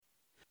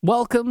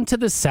Welcome to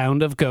the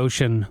Sound of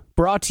Goshen,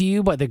 brought to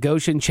you by the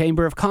Goshen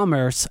Chamber of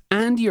Commerce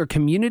and your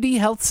community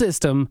health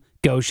system,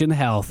 Goshen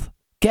Health.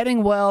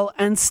 Getting well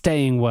and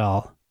staying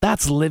well.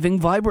 That's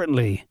living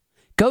vibrantly.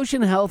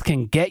 Goshen Health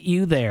can get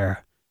you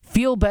there.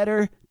 Feel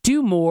better,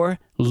 do more,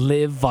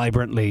 live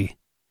vibrantly.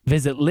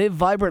 Visit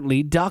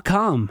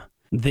livevibrantly.com.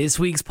 This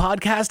week's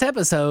podcast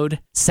episode,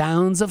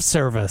 Sounds of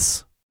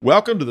Service.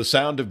 Welcome to the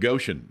Sound of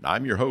Goshen.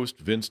 I'm your host,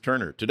 Vince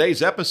Turner.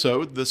 Today's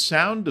episode, The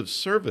Sound of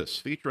Service,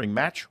 featuring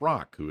Matt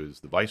Schrock, who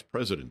is the Vice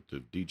President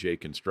of DJ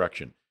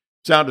Construction.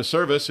 Sound of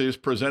Service is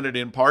presented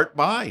in part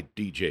by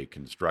DJ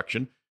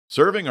Construction,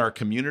 serving our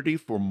community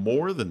for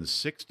more than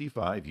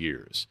 65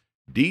 years.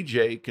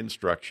 DJ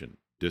Construction,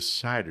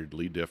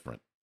 decidedly different.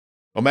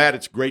 Well, Matt,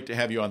 it's great to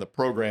have you on the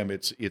program.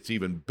 It's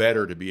even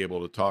better to be able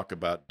to talk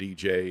about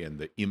DJ and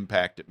the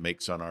impact it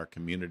makes on our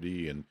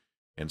community, and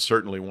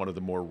certainly one of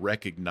the more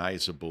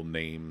recognizable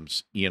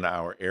names in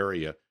our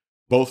area,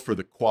 both for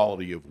the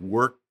quality of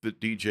work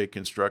that DJ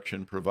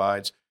Construction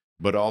provides,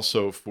 but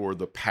also for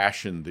the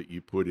passion that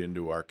you put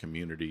into our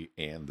community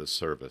and the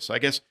service. I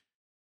guess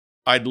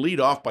I'd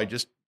lead off by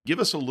just give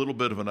us a little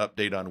bit of an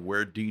update on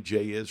where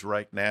DJ is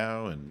right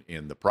now and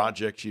the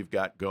projects you've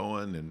got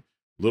going and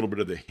a little bit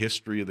of the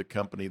history of the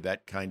company,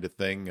 that kind of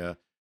thing.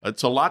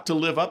 It's a lot to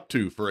live up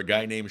to for a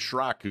guy named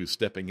Schrock who's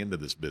stepping into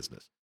this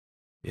business.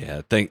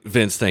 Yeah,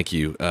 Vince, thank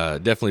you.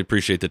 Definitely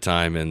appreciate the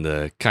time and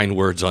the kind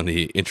words on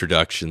the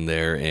introduction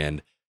there.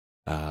 And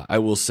I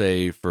will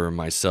say for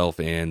myself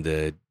and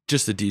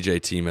just the DJ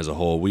team as a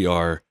whole, we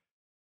are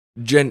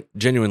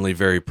genuinely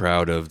very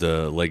proud of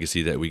the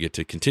legacy that we get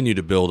to continue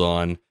to build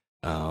on.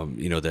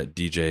 That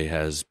DJ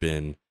has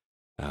been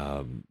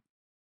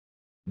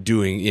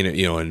doing,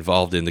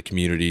 involved in the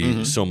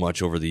community so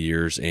much over the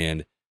years.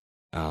 And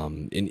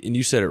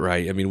you said it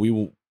right. I mean,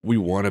 we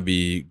want to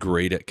be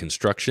great at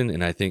construction,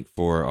 and I think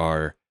for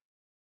our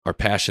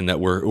passion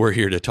that we're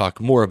here to talk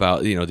more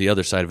about, the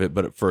other side of it,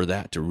 but for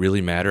that to really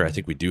matter, I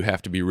think we do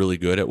have to be really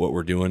good at what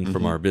we're doing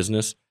from our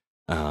business.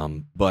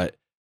 But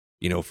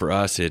for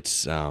us,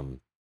 it's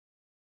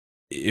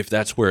if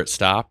that's where it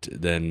stopped,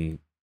 then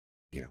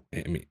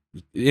I mean,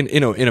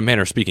 in a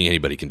manner of speaking,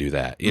 anybody can do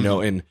that,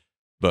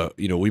 but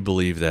we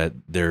believe that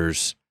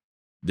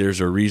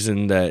there's a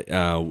reason that,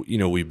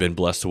 we've been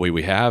blessed the way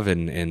we have.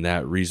 And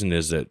that reason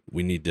is that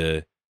we need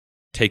to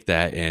take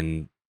that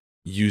and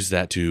use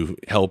that to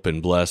help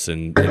and bless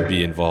and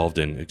be involved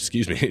in,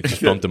 excuse me,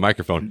 just bumped the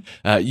microphone,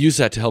 use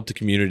that to help the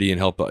community and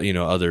help,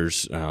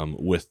 others,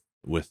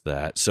 with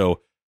that.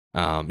 So,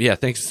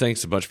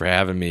 thanks a bunch for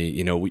having me.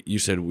 You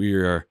said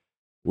we're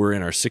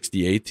in our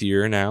 68th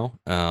year now.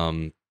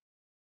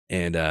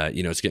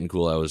 It's getting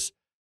cool. I was,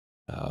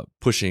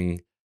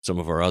 pushing some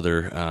of our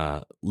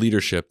other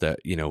leadership that,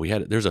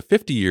 there's a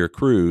 50-year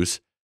cruise.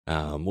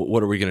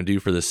 What are we going to do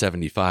for the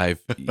 75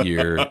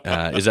 year?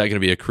 Is that going to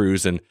be a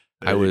cruise? And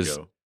I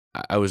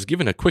was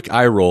given a quick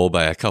eye roll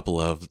by a couple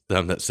of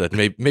them that said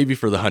maybe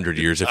for the 100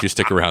 years if you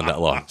stick around that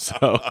long.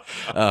 So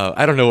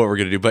I don't know what we're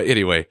going to do, but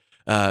anyway,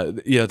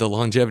 the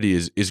longevity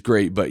is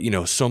great, but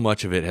so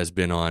much of it has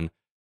been on.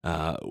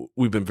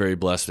 We've been very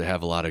blessed to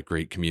have a lot of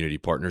great community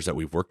partners that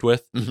we've worked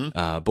with,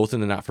 both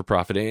in the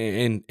not-for-profit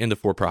and in the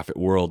for-profit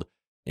world.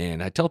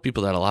 And I tell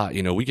people that a lot.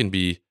 We can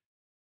be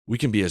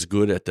as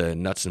good at the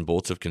nuts and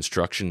bolts of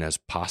construction as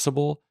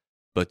possible,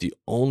 but the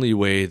only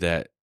way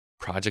that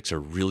projects are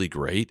really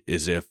great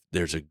is if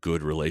there's a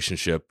good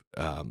relationship,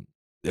 a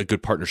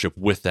good partnership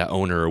with that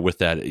owner or with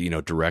that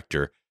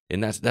director,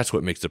 and that's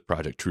what makes the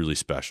project truly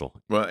special.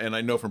 Well, and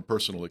I know from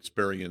personal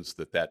experience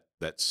that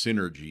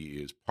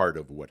synergy is part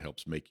of what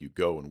helps make you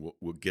go, and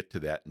we'll get to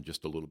that in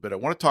just a little bit. I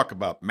want to talk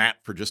about Matt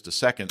for just a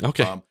second.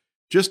 Okay.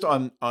 Just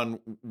on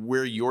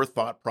where your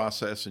thought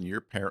process and your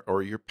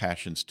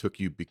passions took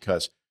you,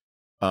 because,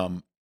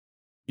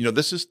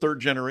 this is third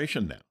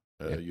generation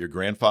now. Your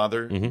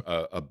grandfather,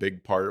 a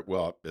big part,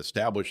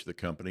 established the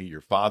company.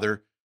 Your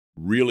father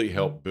really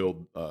helped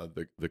build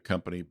the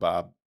company.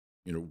 Bob,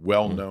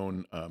 well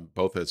known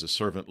both as a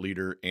servant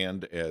leader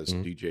and as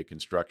DJ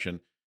Construction.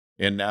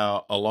 And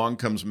now along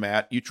comes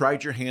Matt. You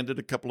tried your hand at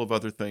a couple of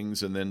other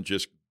things and then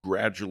just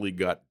gradually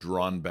got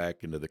drawn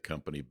back into the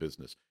company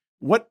business.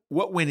 What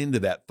went into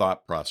that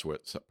thought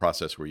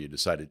process where you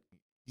decided,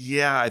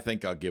 I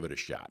think I'll give it a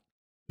shot?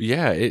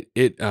 Yeah,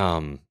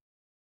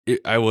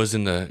 I was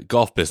in the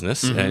golf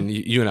business, and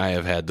you and I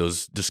have had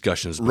those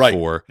discussions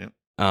before. Right.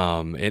 Yeah.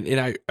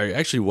 And I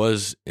actually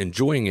was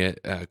enjoying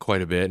it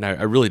quite a bit, and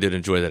I really did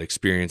enjoy that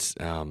experience.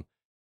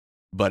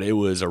 But it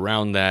was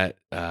around that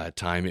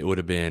time, it would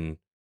have been,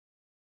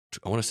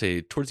 I want to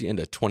say towards the end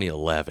of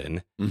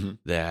 2011,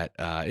 that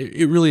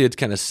it really had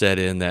kind of set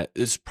in that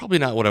it's probably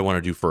not what I want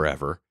to do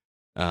forever.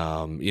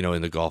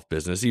 In the golf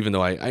business, even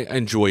though I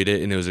enjoyed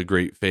it and it was a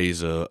great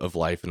phase of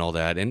life and all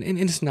that. And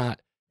it's not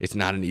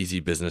an easy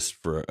business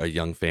for a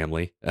young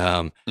family.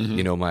 My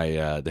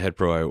the head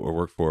pro I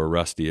worked for,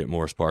 Rusty at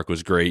Morris Park,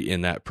 was great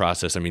in that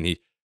process. I mean,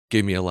 he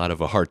gave me a lot of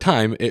a hard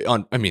time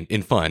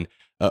in fun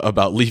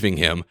about leaving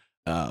him.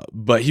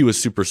 But he was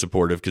super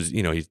supportive because,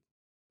 he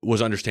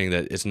was understanding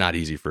that it's not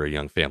easy for a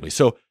young family.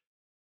 So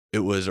it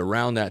was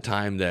around that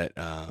time that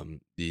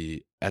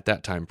the at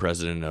that time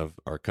president of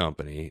our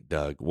company,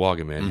 Doug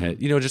Wagaman, had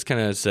just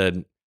kind of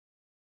said,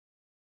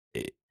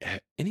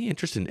 any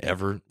interest in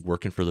ever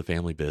working for the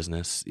family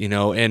business,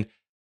 and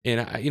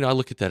I, I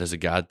look at that as a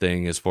God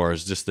thing as far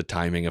as just the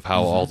timing of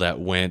how all that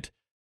went.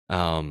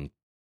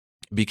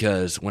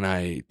 Because when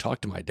I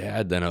talked to my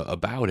dad then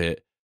about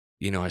it,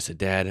 I said,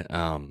 Dad,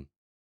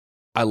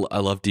 I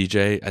love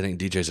DJ. I think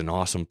DJ's an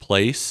awesome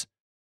place.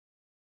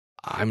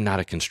 I'm not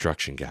a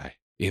construction guy.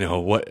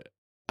 What?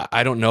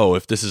 I don't know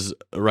if this is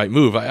a right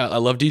move. I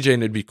love DJ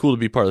and it'd be cool to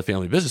be part of the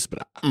family business,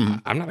 but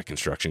I'm not a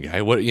construction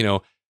guy. What,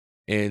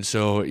 And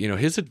so,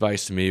 his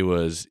advice to me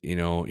was,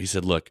 he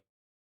said, look,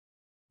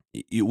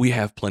 we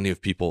have plenty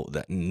of people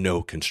that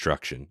know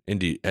construction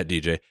at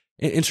DJ,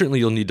 and certainly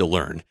you'll need to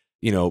learn,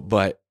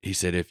 but he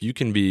said, if you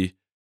can be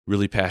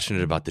really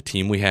passionate about the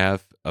team we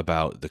have,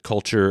 about the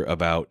culture,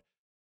 about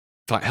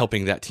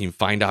helping that team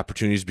find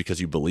opportunities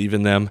because you believe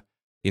in them,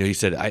 he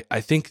said,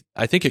 I think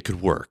it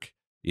could work,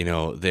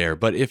 there.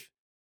 But if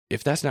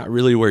that's not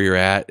really where you're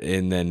at,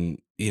 and then,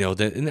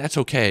 and that's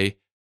okay.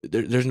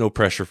 There's no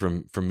pressure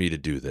from me to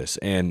do this.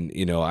 And,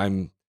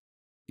 I'm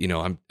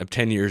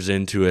 10 years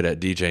into it at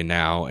DJ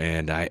now,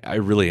 and I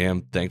really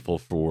am thankful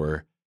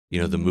for,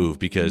 the move,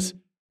 because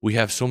we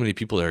have so many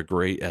people that are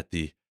great at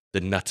the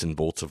nuts and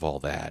bolts of all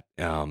that,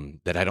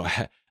 that I don't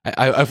have.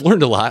 I've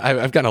learned a lot.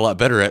 I've gotten a lot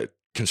better at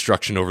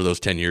construction over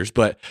those 10 years,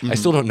 but I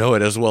still don't know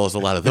it as well as a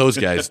lot of those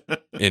guys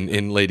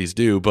and ladies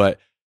do. But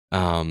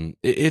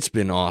it's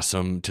been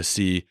awesome to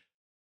see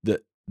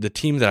the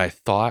team that I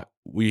thought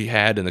we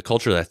had and the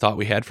culture that I thought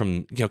we had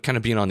from, kind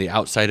of being on the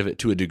outside of it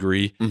to a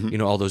degree,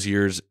 all those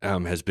years,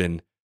 has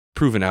been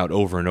proven out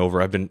over and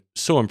over. I've been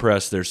so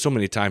impressed. There's so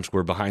many times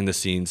where behind the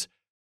scenes,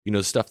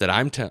 the stuff that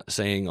I'm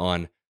saying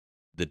on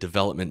the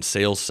development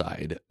sales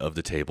side of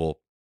the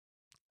table,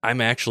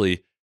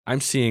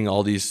 I'm seeing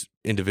all these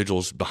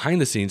individuals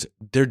behind the scenes.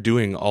 They're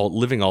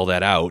living all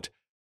that out,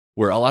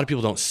 where a lot of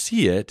people don't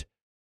see it,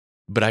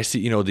 but I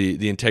see,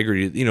 the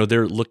integrity,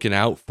 they're looking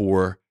out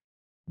for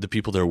the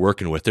people they're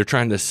working with. They're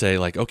trying to say,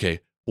 like,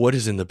 okay, what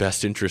is in the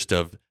best interest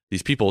of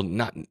these people?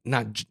 Not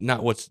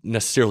what's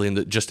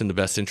necessarily just in the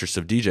best interest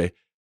of DJ,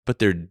 but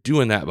they're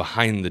doing that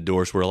behind the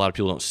doors where a lot of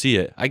people don't see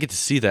it. I get to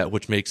see that,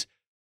 which makes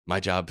my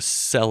job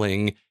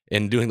selling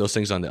and doing those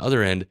things on the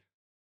other end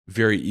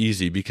very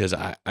easy, because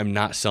I'm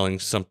not selling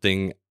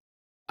something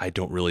I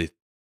don't really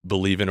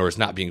believe in or is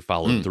not being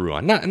followed through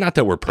on. Not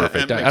that we're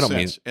perfect. I don't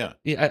sense.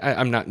 mean,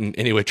 I'm not in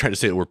any way trying to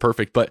say that we're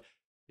perfect, but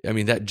I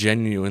mean, that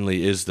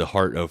genuinely is the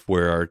heart of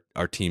where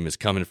our team is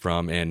coming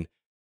from, and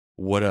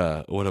what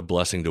a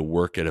blessing to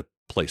work at a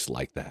place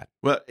like that.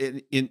 Well,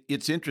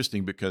 it's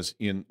interesting because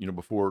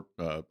before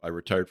I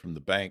retired from the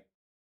bank,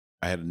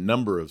 I had a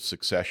number of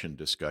succession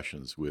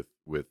discussions with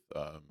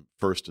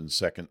first and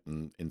second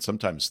and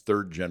sometimes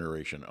third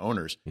generation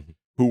owners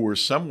who were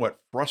somewhat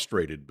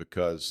frustrated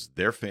because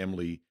their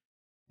family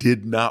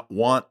did not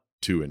want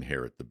to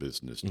inherit the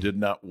business, did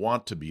not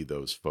want to be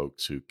those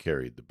folks who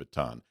carried the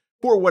baton,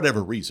 for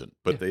whatever reason,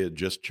 but they had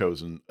just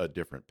chosen a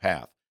different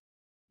path.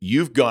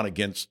 You've gone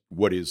against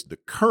what is the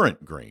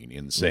current grain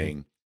in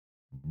saying,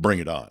 bring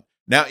it on.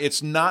 Now,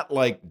 it's not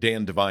like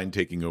Dan Devine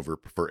taking over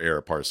for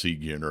Ara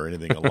Parsegian or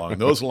anything along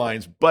those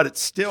lines, but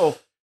it's still,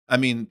 I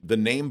mean, the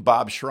name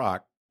Bob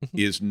Schrock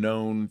is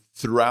known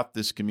throughout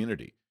this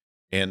community.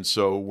 And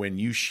so when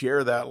you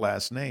share that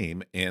last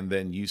name and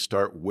then you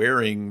start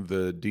wearing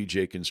the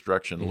DJ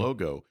Construction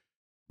logo,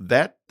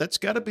 that's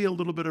got to be a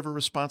little bit of a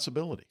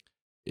responsibility.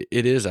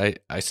 It is.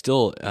 I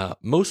still,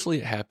 mostly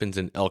it happens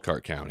in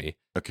Elkhart County.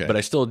 Okay. But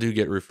I still do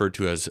get referred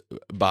to as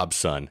Bob's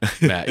son,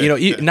 Matt.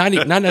 Not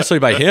necessarily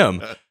by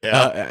him.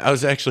 I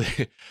was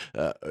actually,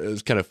 it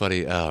was kind of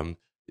funny.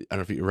 I don't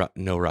know if you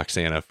know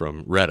Roxana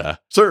from Retta.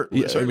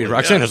 Certainly. I mean,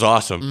 Roxana's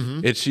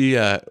awesome.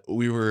 And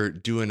we were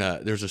doing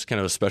there's this kind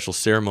of a special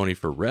ceremony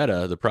for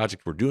Retta, the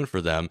project we're doing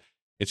for them.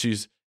 And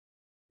she's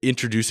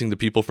introducing the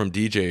people from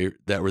DJ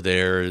that were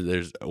there.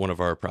 There's one of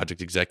our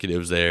project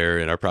executives there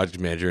and our project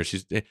manager.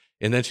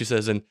 And then she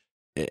says, and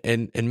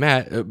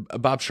Matt,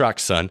 Bob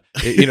Schrock's son,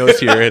 is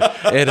here.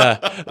 And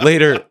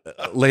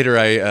later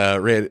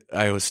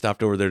I was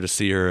stopped over there to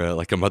see her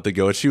like a month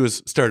ago, and she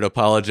started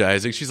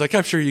apologizing. She's like,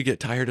 I'm sure you get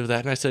tired of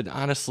that. And I said,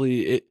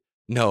 honestly,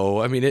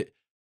 no. I mean,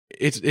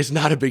 it's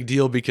not a big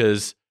deal,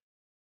 because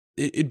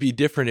it'd be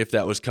different if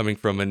that was coming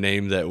from a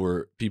name that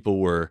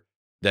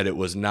it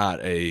was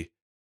not a,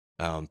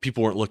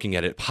 people weren't looking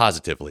at it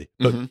positively,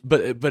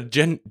 but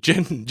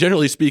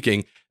generally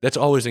speaking, that's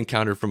always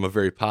encountered from a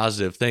very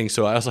positive thing.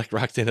 So I was like,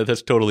 Roxana,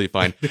 that's totally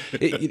fine.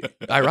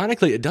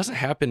 Ironically, it doesn't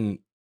happen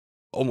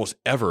almost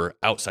ever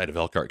outside of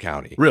Elkhart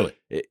County. Really?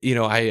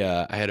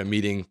 I had a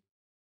meeting.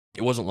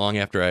 It wasn't long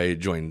after I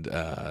joined,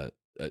 or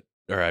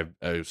I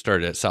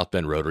started at South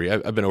Bend Rotary.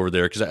 I've been over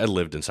there because I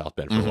lived in South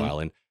Bend for a while,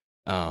 and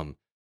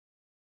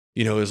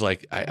it was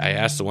like, I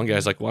asked the one guy, I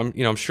was like, well,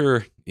 I'm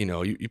sure,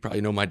 you probably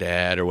know my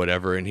dad or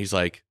whatever. And he's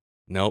like,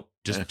 nope,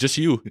 just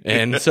you.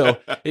 And so,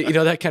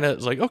 that kind of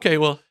was like, okay,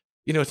 well,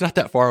 it's not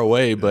that far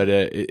away, but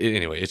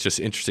anyway, it's just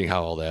interesting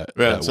how all that,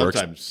 that works.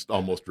 Sometimes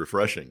almost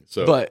refreshing.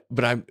 So,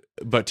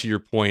 but to your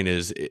point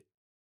is,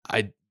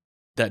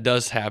 that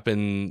does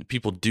happen.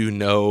 People do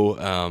know,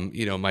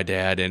 my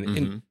dad,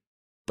 and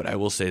but I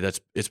will say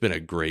it's been a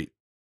great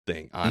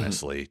thing,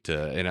 honestly.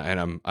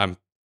 I'm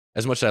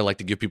as much as I like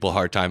to give people a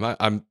hard time,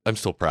 I'm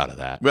still proud of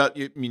that. Well,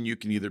 you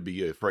can either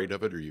be afraid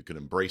of it or you can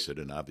embrace it,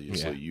 and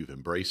obviously you've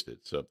embraced it.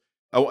 So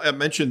I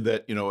mentioned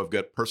that I've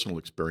got personal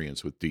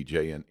experience with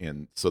DJ,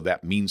 and so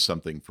that means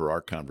something for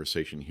our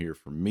conversation here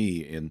for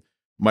me. And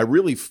my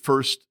really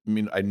first,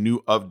 I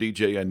knew of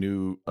DJ, I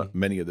knew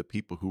many of the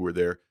people who were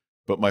there.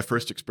 But my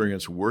first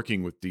experience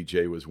working with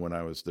DJ was when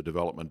I was the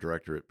development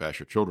director at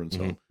Basher Children's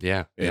Home.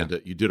 Yeah.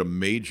 And you did a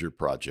major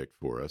project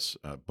for us,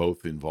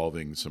 both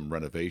involving some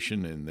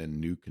renovation and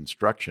then new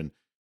construction.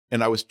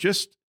 And I was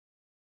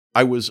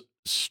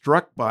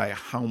struck by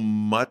how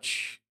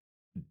much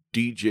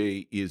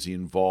DJ is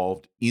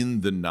involved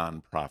in the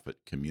nonprofit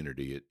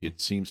community. It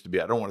seems to be,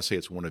 I don't want to say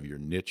it's one of your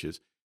niches,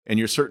 and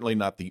you're certainly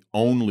not the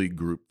only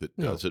group that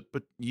does it,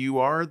 but you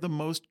are the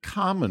most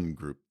common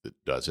group that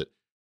does it.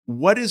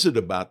 What is it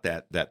about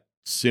that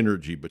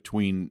synergy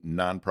between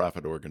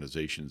nonprofit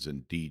organizations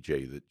and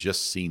DJ that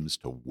just seems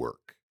to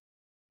work?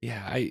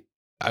 Yeah,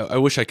 I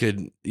wish I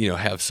could,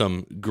 have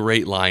some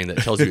great line that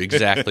tells you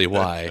exactly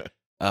why.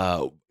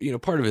 Part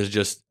of it is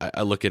just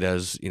I look at it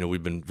as,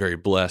 we've been very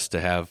blessed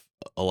to have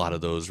a lot of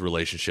those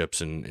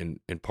relationships and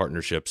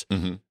partnerships.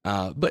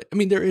 But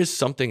there is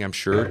something, I'm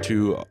sure,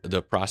 to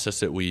the process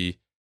that we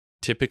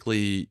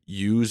typically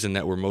use and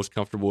that we're most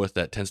comfortable with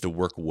that tends to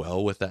work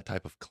well with that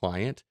type of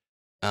client.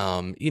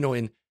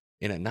 In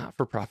a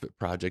not-for-profit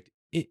project,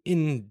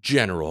 in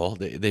general,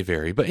 they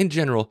vary, but in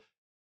general,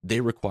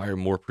 they require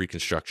more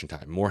pre-construction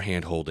time, more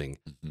hand-holding.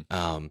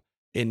 And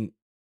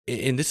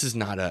this is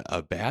not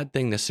a bad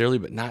thing necessarily,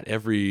 but not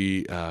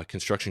every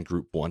construction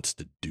group wants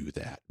to do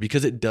that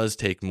because it does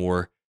take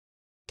more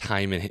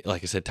time and,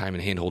 like I said, time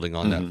and hand-holding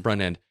on that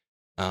front end.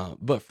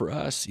 But for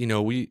us,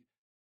 we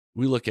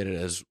look at it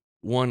as,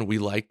 one, we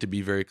like to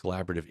be very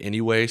collaborative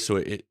anyway, so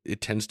it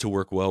tends to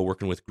work well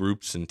working with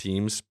groups and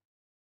teams.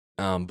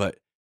 But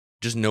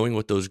just knowing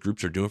what those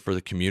groups are doing for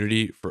the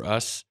community, for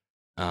us,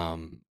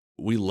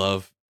 we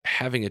love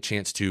having a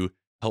chance to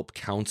help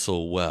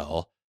counsel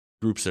well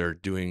groups that are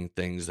doing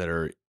things that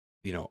are,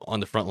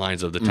 on the front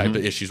lines of the type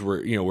of issues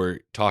we're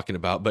talking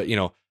about. But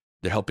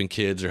they're helping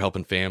kids, they're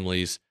helping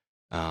families.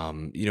 We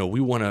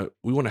want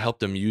to help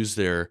them use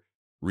their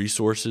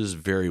resources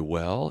very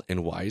well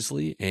and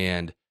wisely.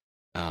 And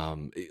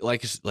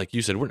like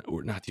you said,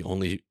 we're not the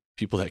only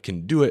people that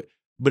can do it.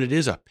 But it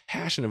is a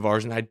passion of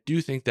ours, and I do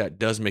think that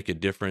does make a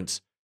difference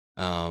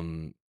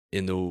in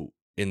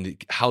the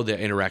how the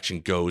interaction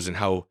goes and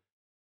how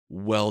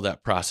well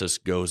that process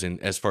goes in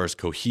as far as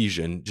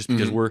cohesion. Just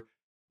because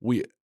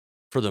we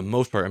for the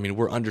most part,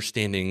 we're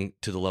understanding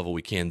to the level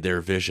we can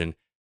their vision,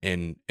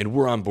 and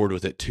we're on board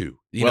with it too.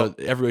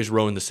 Everybody's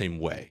rowing the same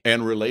way.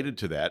 And related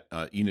to that,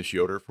 Enos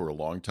Yoder, for a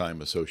long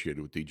time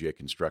associated with DJ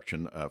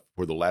Construction,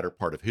 for the latter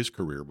part of his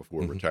career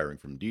before retiring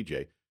from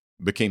DJ,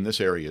 became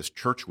this area's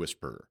church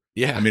whisperer.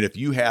 Yeah. If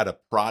you had a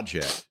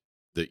project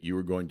that you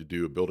were going to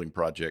do, a building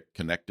project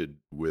connected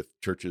with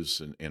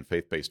churches and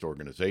faith-based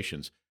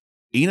organizations,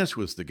 Enos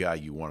was the guy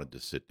you wanted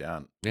to sit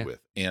down with.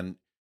 And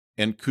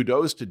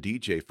kudos to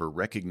DJ for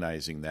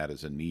recognizing that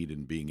as a need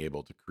and being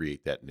able to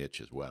create that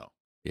niche as well.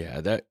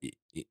 Yeah,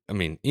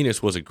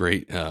 Enos was a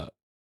great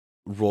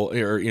role,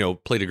 or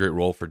played a great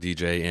role for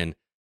DJ, and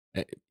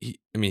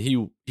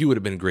he would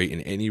have been great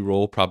in any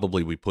role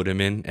probably we put him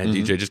in at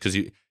DJ, just because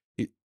he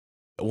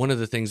one of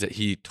the things that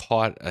he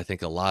taught, I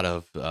think, a lot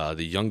of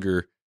the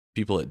younger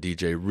people at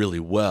DJ really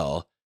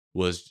well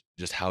was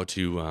just how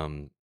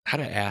to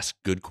ask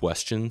good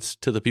questions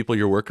to the people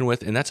you're working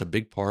with, and that's a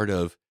big part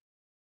of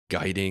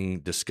guiding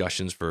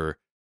discussions for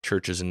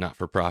churches and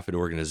not-for-profit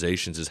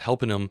organizations, is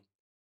helping them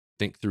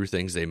think through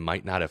things they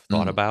might not have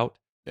thought about.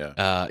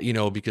 Yeah.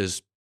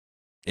 Because,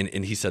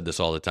 and he said this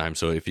all the time,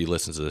 so if he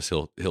listens to this,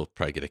 he'll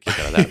probably get a kick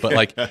out of that. But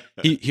like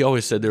he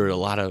always said, there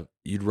were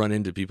you'd run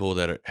into people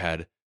that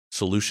had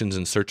solutions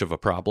in search of a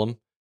problem,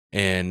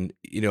 and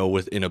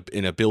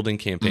in a building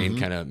campaign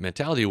kind of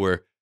mentality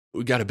where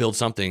we got to build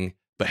something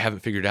but haven't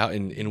figured out,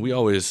 and we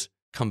always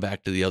come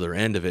back to the other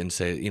end of it and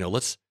say,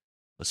 let's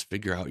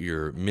figure out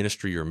your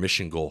ministry or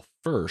mission goal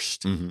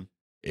first,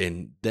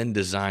 and then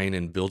design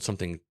and build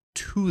something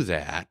to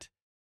that.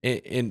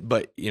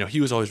 But he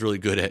was always really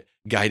good at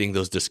guiding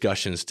those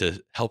discussions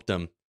to help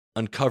them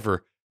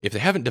uncover, if they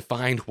haven't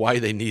defined why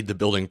they need the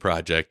building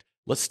project,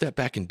 let's step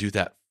back and do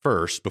that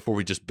first before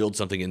we just build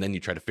something and then you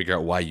try to figure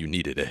out why you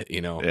needed it.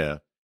 Yeah.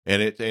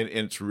 And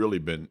it's really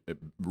been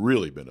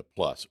a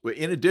plus.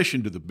 In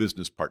addition to the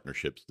business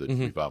partnerships that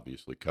we've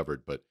obviously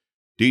covered, but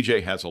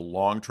DJ has a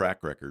long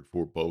track record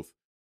for both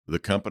the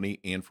company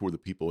and for the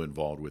people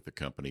involved with the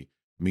company.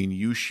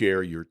 You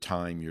share your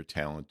time, your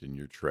talent, and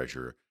your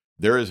treasure.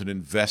 There is an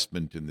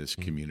investment in this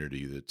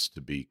community that's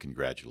to be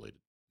congratulated.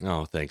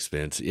 Oh, thanks,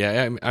 Vince.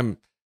 Yeah,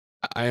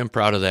 I am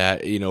proud of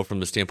that. From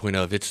the standpoint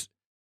of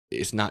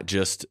it's not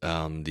just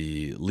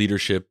the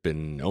leadership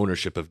and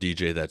ownership of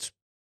DJ that's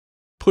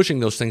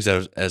pushing those things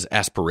as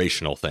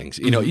aspirational things.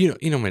 You know, you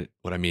know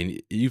what I mean.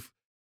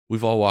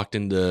 We've all walked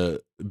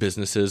into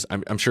businesses.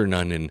 I'm sure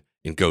none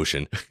in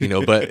Goshen, you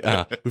know,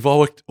 but we've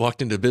all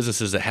walked into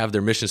businesses that have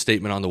their mission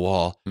statement on the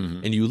wall,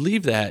 and you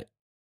leave that,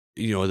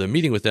 you know, the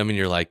meeting with them, and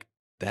you're like,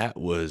 that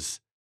was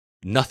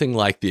nothing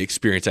like the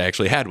experience I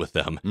actually had with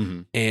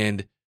them.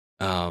 And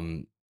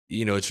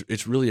you know,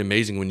 it's really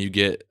amazing when you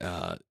get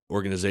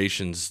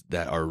organizations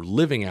that are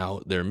living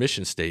out their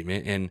mission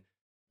statement.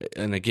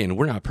 And again,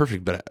 we're not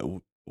perfect, but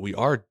we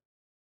are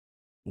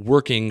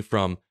working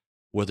from,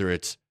 whether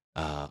it's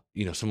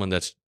you know, someone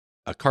that's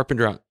a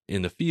carpenter out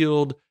in the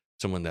field,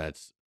 someone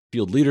that's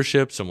field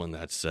leadership, someone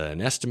that's an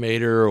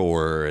estimator,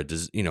 or a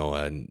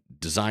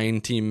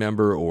design team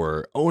member,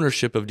 or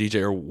ownership of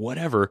DJ, or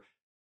whatever.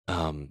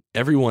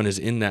 Everyone is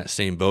in that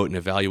same boat and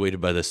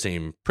evaluated by the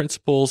same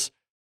principles,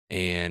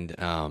 and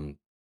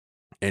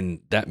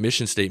that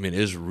mission statement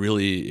is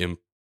really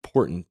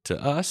important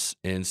to us.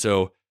 And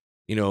so,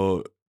 you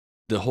know,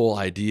 the whole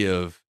idea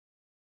of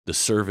the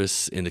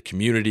service in the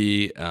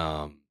community,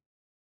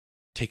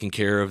 taking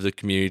care of the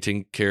community,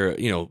 taking care of,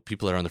 you know,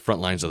 people that are on the front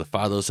lines of the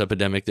fatherless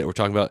epidemic that we're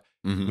talking about.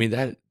 I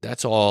mean,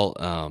 that's all,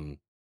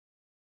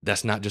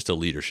 that's not just a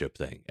leadership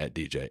thing at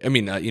DJ. I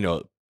mean, you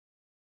know,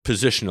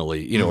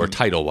 positionally, you know, or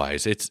title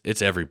wise,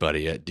 it's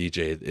everybody at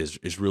DJ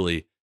is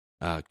really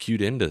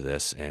cued into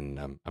this. And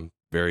I'm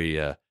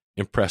very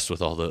impressed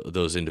with all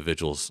those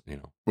individuals, you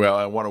know. Well,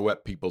 I want to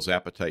whet people's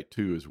appetite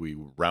too as we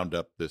round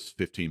up this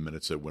 15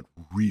 minutes that went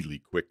really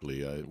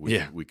quickly.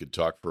 We could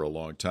talk for a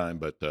long time,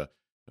 but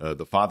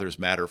the Fathers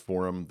Matter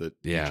Forum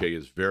that DJ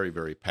is very,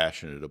 very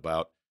passionate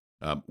about.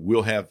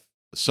 We'll have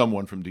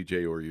someone from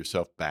DJ or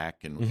yourself back,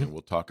 and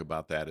we'll talk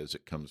about that as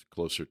it comes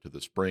closer to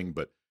the spring.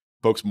 But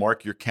folks,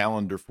 mark your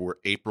calendar for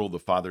April. The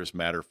Fathers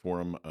Matter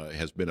Forum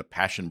has been a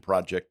passion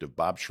project of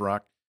Bob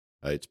Schrock.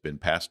 It's been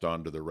passed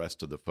on to the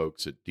rest of the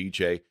folks at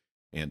DJ,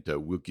 and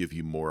we'll give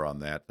you more on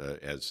that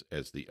as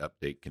the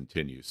update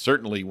continues.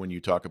 Certainly, when you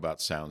talk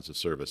about sounds of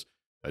service,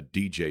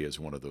 DJ is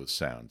one of those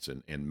sounds.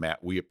 And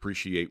Matt, we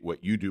appreciate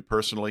what you do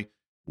personally.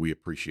 We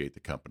appreciate the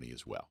company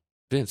as well.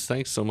 Vince,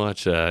 thanks so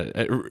much.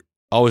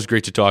 Always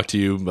great to talk to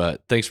you,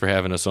 but thanks for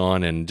having us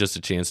on, and just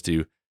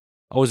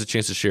always a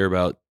chance to share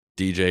about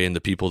DJ and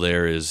the people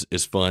there is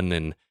fun,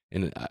 and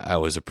I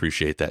always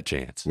appreciate that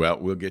chance. Well,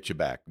 we'll get you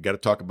back. Got to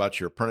talk about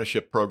your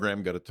apprenticeship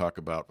program, got to talk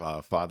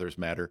about Fathers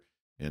Matter,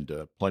 and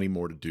plenty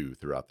more to do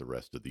throughout the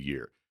rest of the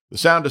year. The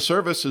Sound of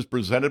Service is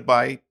presented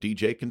by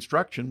DJ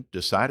Construction,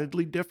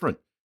 decidedly different.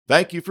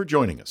 Thank you for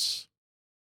joining us.